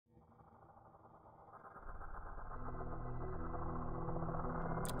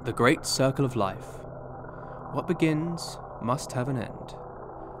The great circle of life. What begins must have an end.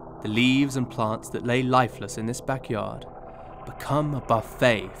 The leaves and plants that lay lifeless in this backyard become a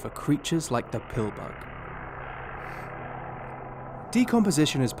buffet for creatures like the pillbug.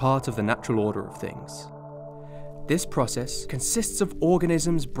 Decomposition is part of the natural order of things. This process consists of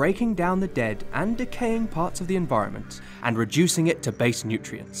organisms breaking down the dead and decaying parts of the environment and reducing it to base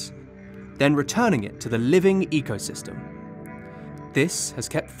nutrients, then returning it to the living ecosystem. This has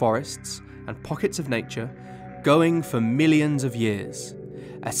kept forests and pockets of nature going for millions of years,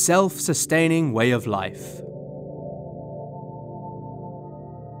 a self-sustaining way of life.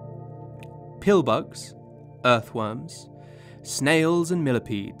 Pillbugs, earthworms, snails and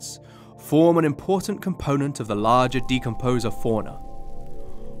millipedes form an important component of the larger decomposer fauna.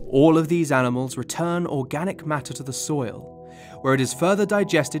 All of these animals return organic matter to the soil, where it is further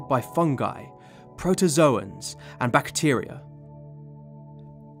digested by fungi, protozoans, and bacteria,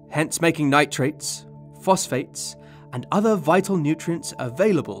 hence making nitrates, phosphates, and other vital nutrients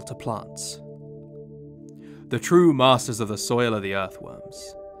available to plants. The true masters of the soil are the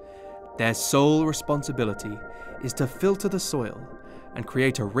earthworms. Their sole responsibility is to filter the soil and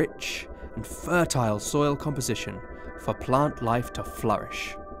create a rich and fertile soil composition for plant life to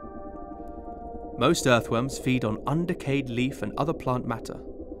flourish. Most earthworms feed on undecayed leaf and other plant matter.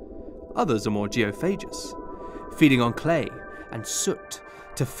 Others are more geophagous, feeding on clay and soot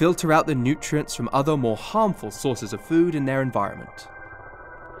to filter out the nutrients from other more harmful sources of food in their environment.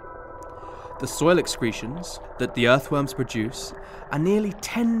 The soil excretions that the earthworms produce are nearly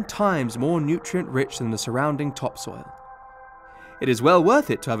 10 times more nutrient-rich than the surrounding topsoil. It is well worth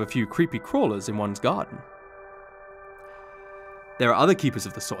it to have a few creepy crawlers in one's garden. There are other keepers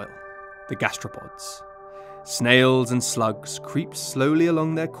of the soil, the gastropods. Snails and slugs creep slowly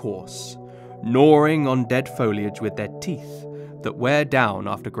along their course, gnawing on dead foliage with their teeth that wear down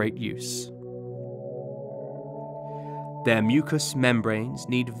after great use. Their mucous membranes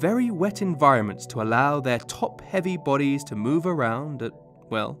need very wet environments to allow their top-heavy bodies to move around at,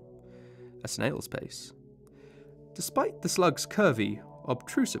 well, a snail's pace. Despite the slug's curvy,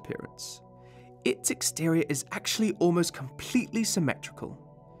 obtruse appearance, its exterior is actually almost completely symmetrical,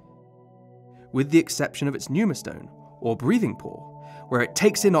 with the exception of its pneumostone, or breathing pore, where it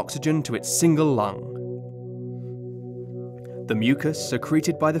takes in oxygen to its single lung. The mucus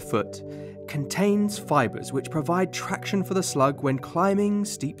secreted by the foot contains fibres which provide traction for the slug when climbing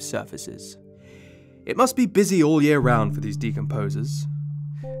steep surfaces. It must be busy all year round for these decomposers.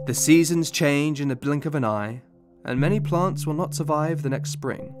 The seasons change in the blink of an eye, and many plants will not survive the next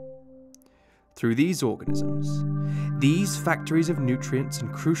spring. Through these organisms, these factories of nutrients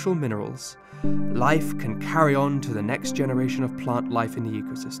and crucial minerals, life can carry on to the next generation of plant life in the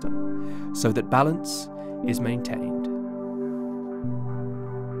ecosystem, so that balance is maintained.